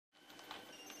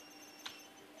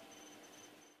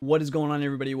What is going on,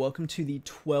 everybody? Welcome to the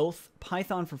 12th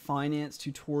Python for Finance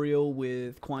tutorial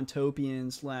with Quantopian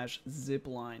 /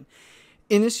 Zipline.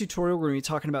 In this tutorial, we're going to be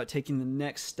talking about taking the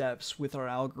next steps with our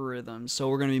algorithms. So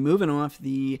we're going to be moving off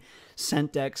the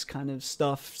CentX kind of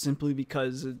stuff simply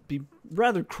because it'd be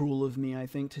rather cruel of me, I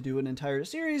think, to do an entire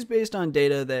series based on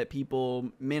data that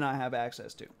people may not have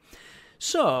access to.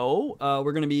 So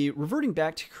we're going to be reverting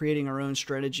back to creating our own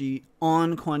strategy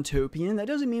on Quantopian. That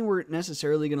doesn't mean we're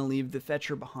necessarily going to leave the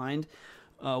fetcher behind.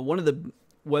 One of the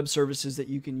web services that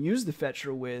you can use the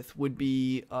fetcher with would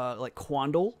be like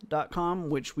Quandl.com,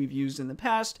 which we've used in the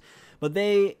past. But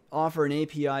they offer an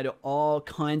API to all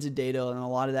kinds of data, and a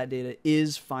lot of that data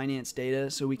is finance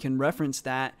data. So we can reference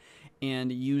that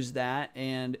and use that.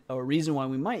 And a reason why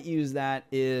we might use that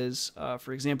is,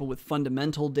 for example, with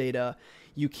fundamental data,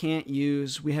 you can't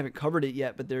use, we haven't covered it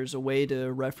yet, but there's a way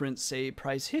to reference, say,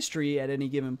 price history at any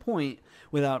given point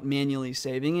without manually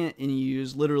saving it. And you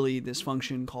use literally this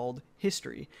function called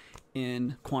history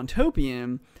in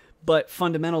Quantopian, but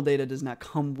fundamental data does not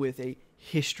come with a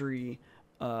history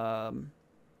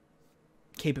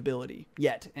capability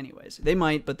yet anyways. They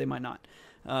might, but they might not.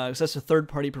 So that's a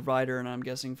third-party provider, and I'm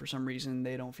guessing for some reason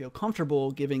they don't feel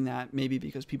comfortable giving that, maybe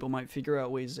because people might figure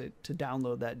out ways to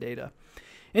download that data.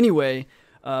 Anyway,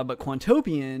 but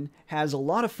Quantopian has a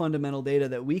lot of fundamental data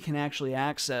that we can actually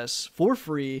access for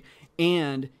free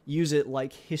and use it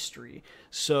like history.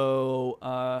 So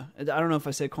I don't know if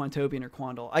I said Quantopian or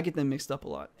Quandl. I get them mixed up a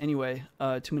lot. Anyway,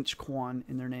 too much Quan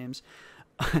in their names.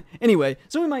 Anyway,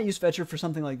 so we might use Fetcher for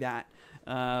something like that.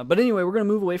 But anyway, we're going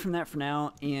to move away from that for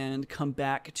now and come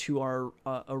back to our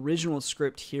original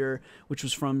script here, which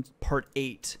was from part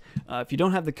 8. If you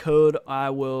don't have the code,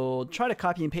 I will try to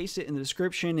copy and paste it in the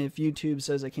description. If YouTube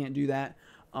says I can't do that,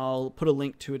 I'll put a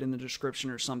link to it in the description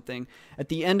or something. At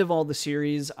the end of all the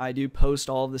series, I do post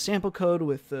all of the sample code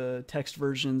with the text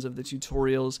versions of the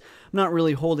tutorials. I'm not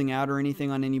really holding out or anything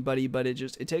on anybody, but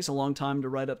it takes a long time to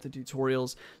write up the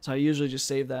tutorials, so I usually just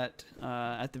save that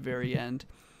at the very end.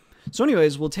 So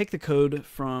anyways, we'll take the code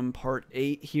from part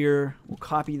 8 here, we'll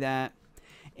copy that,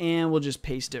 and we'll just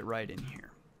paste it right in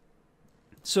here.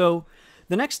 So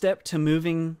the next step to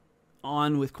moving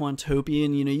on with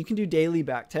Quantopian, you can do daily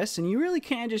backtests, and you really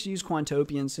can't just use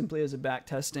Quantopian simply as a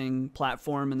backtesting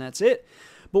platform and that's it.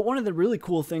 But one of the really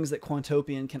cool things that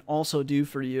Quantopian can also do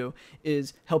for you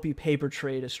is help you paper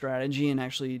trade a strategy and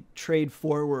actually trade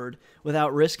forward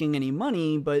without risking any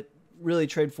money, but really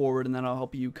trade forward, and that'll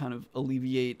help you kind of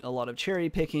alleviate a lot of cherry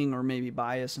picking or maybe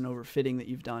bias and overfitting that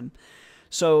you've done.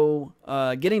 So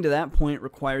getting to that point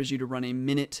requires you to run a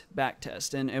minute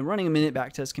backtest, and running a minute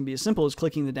backtest can be as simple as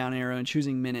clicking the down arrow and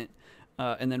choosing minute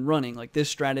and then running. Like this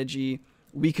strategy,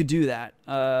 we could do that.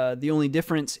 The only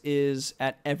difference is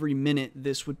at every minute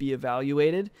this would be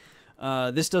evaluated.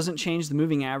 This doesn't change. The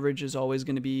moving average is always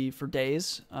going to be for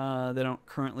days. They don't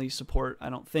currently support, I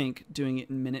don't think, doing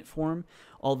it in minute form.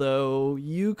 Although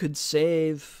you could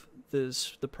save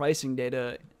the pricing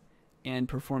data and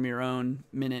perform your own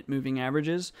minute moving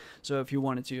averages. So if you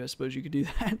wanted to, I suppose you could do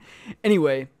that.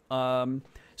 Anyway,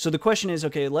 so the question is,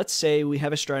 okay, let's say we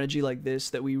have a strategy like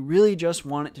this that we really just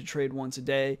want it to trade once a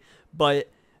day, but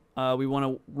we want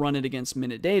to run it against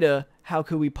minute data. How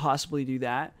could we possibly do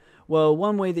that? Well,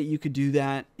 one way that you could do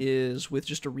that is with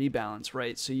just a rebalance,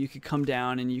 right? So you could come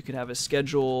down and you could have a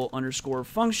schedule underscore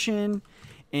function,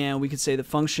 and we could say the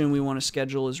function we want to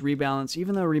schedule is rebalance,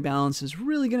 even though rebalance is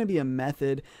really going to be a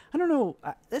method. I don't know.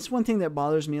 That's one thing that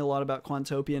bothers me a lot about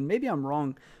Quantopian. Maybe I'm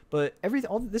wrong, but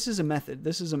this is a method.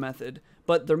 This is a method.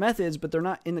 But they're methods, but they're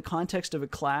not in the context of a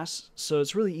class, so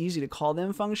it's really easy to call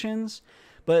them functions.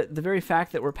 But the very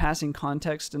fact that we're passing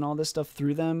context and all this stuff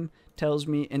through them tells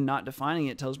me, and not defining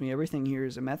it, tells me everything here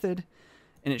is a method.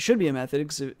 And it should be a method,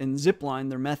 because in Zipline,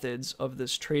 they're methods of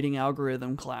this trading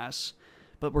algorithm class.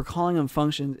 But we're calling them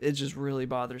functions. It just really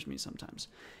bothers me sometimes.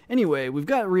 Anyway, we've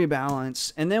got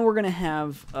rebalance, and then we're going to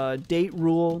have date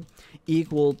rule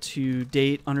equal to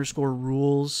date underscore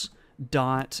rules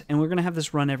dot, and we're going to have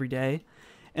this run every day.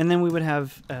 And then we would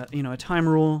have a time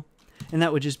rule, and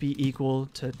that would just be equal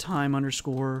to time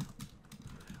underscore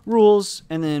rules.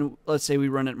 And then let's say we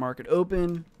run it market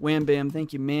open, wham bam,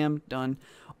 thank you ma'am, done.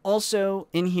 Also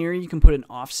in here you can put an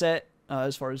offset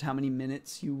as far as how many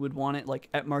minutes you would want it. Like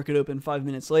at market open 5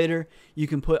 minutes later, you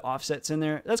can put offsets in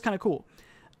there. That's kind of cool.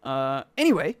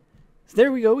 Anyway,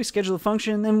 there we go. We schedule the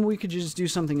function. Then we could just do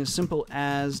something as simple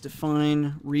as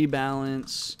define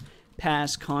rebalance,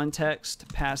 pass context,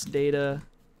 pass data,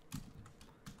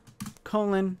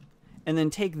 colon, and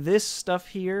then take this stuff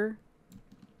here,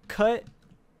 cut,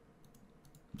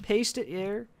 paste it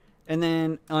here, and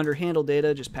then under handle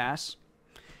data, just pass.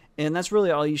 And that's really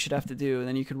all you should have to do. And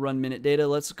then you could run minute data.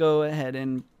 Let's go ahead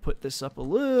and put this up a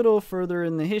little further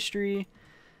in the history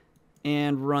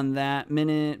and run that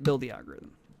minute, build the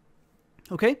algorithm.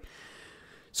 Okay,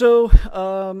 so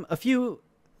a few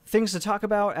things to talk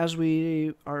about as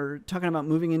we are talking about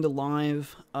moving into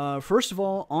live. First of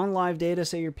all, on live data,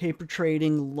 say you're paper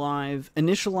trading live,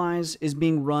 initialize is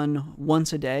being run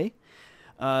once a day.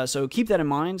 So keep that in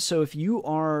mind. So if you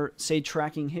are, say,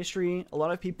 tracking history, a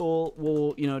lot of people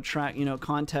will, track,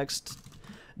 context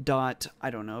dot, I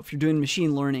don't know, if you're doing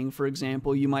machine learning, for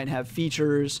example, you might have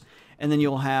features, and then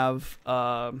you'll have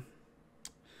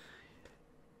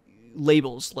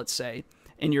labels, let's say,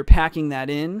 and you're packing that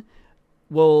in.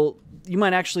 Well, you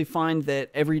might actually find that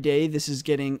every day this is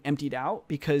getting emptied out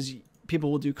because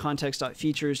people will do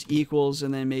context.features equals,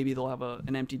 and then maybe they'll have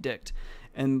an empty dict.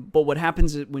 But what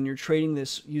happens is when you're trading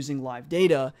this using live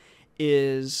data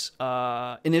is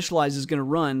initialize is going to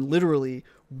run literally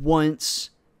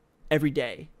once every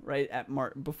day, right,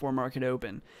 before market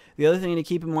open. The other thing to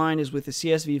keep in mind is with the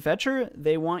CSV fetcher,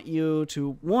 they want you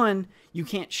to, one, you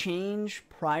can't change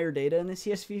prior data in the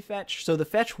CSV fetch. So the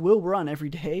fetch will run every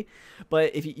day,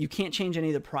 but if you can't change any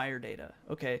of the prior data,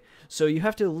 okay? So you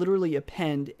have to literally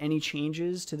append any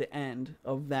changes to the end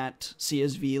of that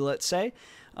CSV, let's say.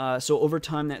 So over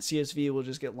time, that CSV will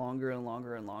just get longer and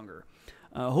longer and longer.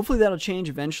 Hopefully that'll change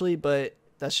eventually, but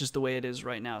that's just the way it is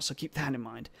right now. So keep that in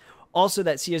mind. Also,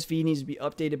 that CSV needs to be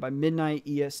updated by midnight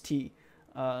EST.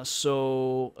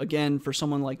 So again, for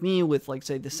someone like me with, like,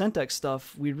 say, the Centex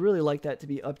stuff, we'd really like that to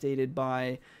be updated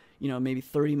by, maybe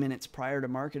 30 minutes prior to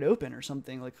market open or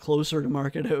something, like closer to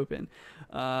market open.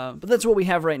 But that's what we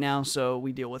have right now, so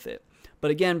we deal with it. But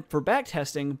again, for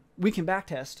backtesting, we can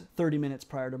backtest 30 minutes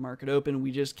prior to market open.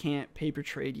 We just can't paper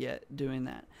trade yet doing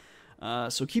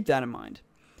that. So keep that in mind.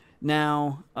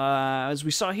 Now, as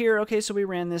we saw here, okay, so we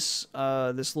ran this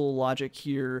this little logic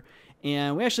here,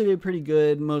 and we actually did pretty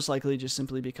good, most likely just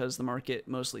simply because the market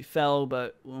mostly fell,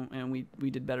 and we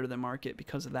did better than market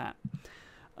because of that.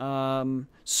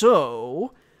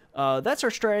 So that's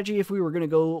our strategy. If we were going to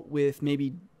go with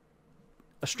maybe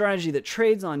a strategy that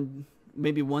trades on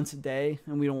maybe once a day,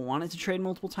 and we don't want it to trade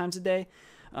multiple times a day,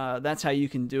 that's how you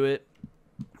can do it.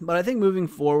 But I think moving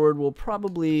forward, we'll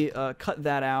probably cut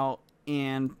that out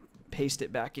and paste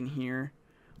it back in here.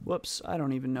 Whoops, I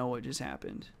don't even know what just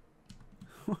happened.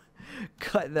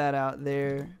 Cut that out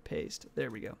there, paste. There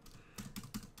we go.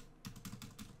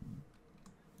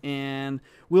 And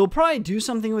we'll probably do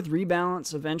something with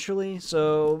rebalance eventually,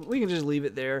 so we can just leave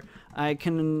it there. I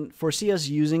can foresee us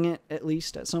using it at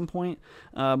least at some point,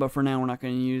 but for now we're not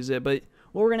going to use it. But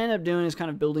what we're going to end up doing is kind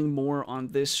of building more on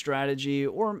this strategy,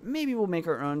 or maybe we'll make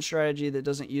our own strategy that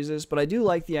doesn't use this. But I do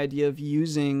like the idea of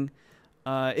using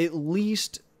at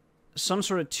least some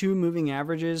sort of 2 moving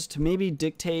averages to maybe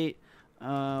dictate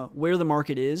where the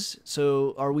market is.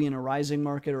 So are we in a rising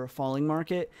market or a falling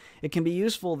market? It can be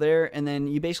useful there, and then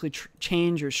you basically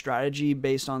change your strategy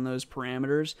based on those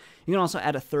parameters. You can also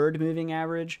add a 3rd moving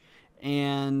average,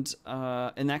 and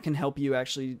that can help you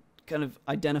actually kind of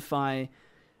identify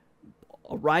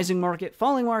a rising market,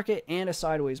 falling market, and a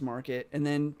sideways market. And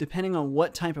then depending on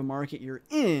what type of market you're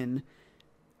in,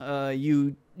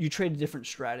 you trade a different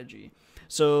strategy.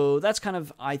 So that's kind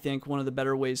of, I think, one of the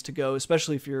better ways to go,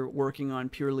 especially if you're working on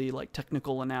purely like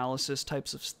technical analysis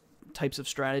types of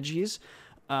strategies.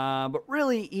 But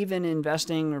really, even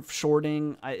investing or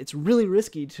shorting, it's really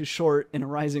risky to short in a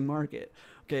rising market.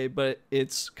 Okay, but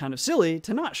it's kind of silly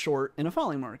to not short in a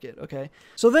falling market. Okay,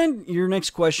 so then your next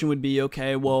question would be,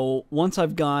 okay, well, once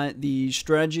I've got the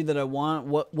strategy that I want,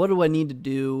 what do I need to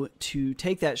do to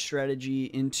take that strategy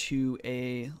into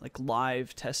a like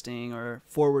live testing or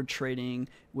forward trading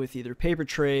with either paper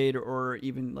trade or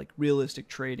even like realistic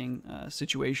trading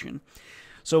situation?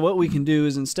 So what we can do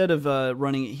is, instead of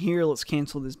running it here, let's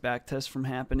cancel this back test from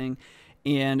happening.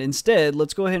 And instead,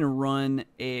 let's go ahead and run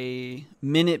a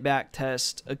minute back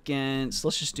test against,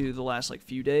 let's just do the last like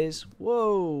few days.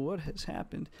 Whoa, what has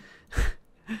happened?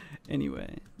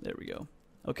 Anyway, there we go.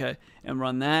 Okay, and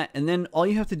run that. And then all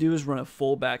you have to do is run a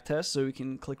full back test, so we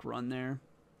can click run there.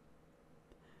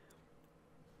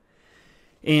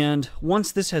 And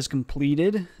once this has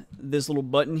completed, this little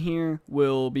button here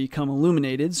will become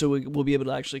illuminated, so we'll be able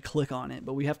to actually click on it.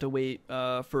 But we have to wait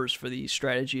first for the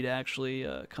strategy to actually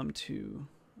come to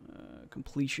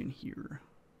completion here.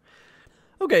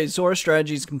 Okay, so our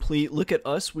strategy is complete. Look at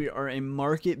us. We are a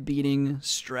market-beating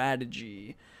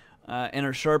strategy. And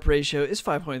our Sharpe ratio is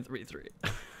 5.33.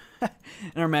 And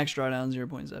our max drawdown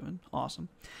 0.7. Awesome.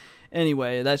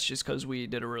 Anyway, that's just because we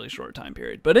did a really short time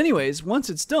period. But anyways, once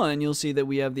it's done, you'll see that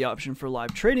we have the option for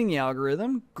live trading the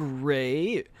algorithm.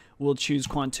 Great. We'll choose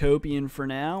Quantopian for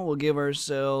now. We'll give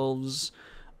ourselves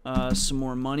some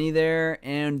more money there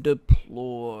and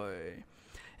deploy.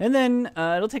 And then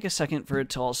it'll take a second for it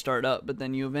to all start up, but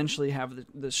then you eventually have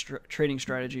the trading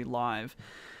strategy live.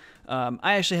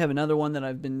 I actually have another one that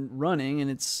I've been running,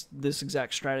 and it's this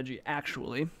exact strategy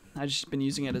actually. I've just been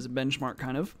using it as a benchmark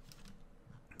kind of.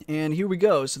 And here we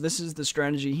go. So this is the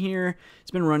strategy here.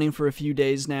 It's been running for a few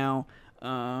days now.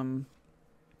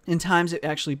 In times it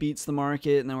actually beats the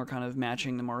market, and then we're kind of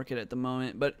matching the market at the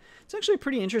moment. But it's actually a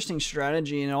pretty interesting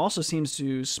strategy, and it also seems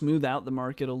to smooth out the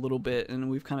market a little bit,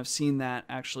 and we've kind of seen that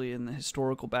actually in the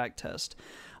historical backtest.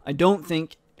 I don't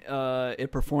think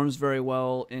it performs very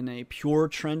well in a pure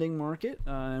trending market,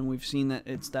 and we've seen that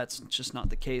that's just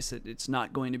not the case. It's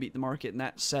not going to beat the market in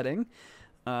that setting.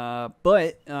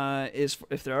 But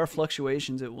if there are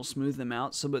fluctuations, it will smooth them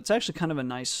out. So, but it's actually kind of a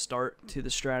nice start to the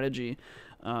strategy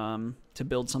to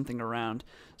build something around.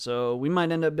 So we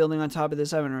might end up building on top of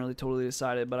this. I haven't really totally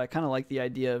decided, but I kind of like the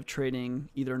idea of trading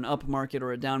either an up market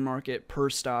or a down market per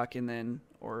stock, and then,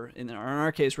 or in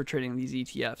our case, we're trading these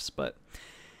ETFs. But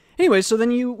anyway, so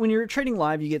then when you're trading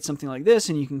live, you get something like this,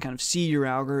 and you can kind of see your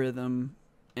algorithm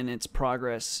and its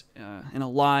progress in a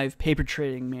live paper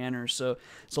trading manner. So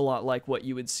it's a lot like what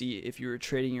you would see if you were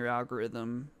trading your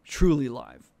algorithm truly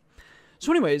live.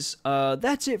 So anyways,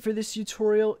 that's it for this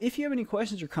tutorial. If you have any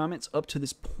questions or comments up to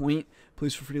this point,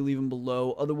 please feel free to leave them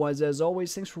below. Otherwise, as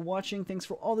always, thanks for watching. Thanks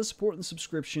for all the support and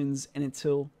subscriptions. And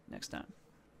until next time.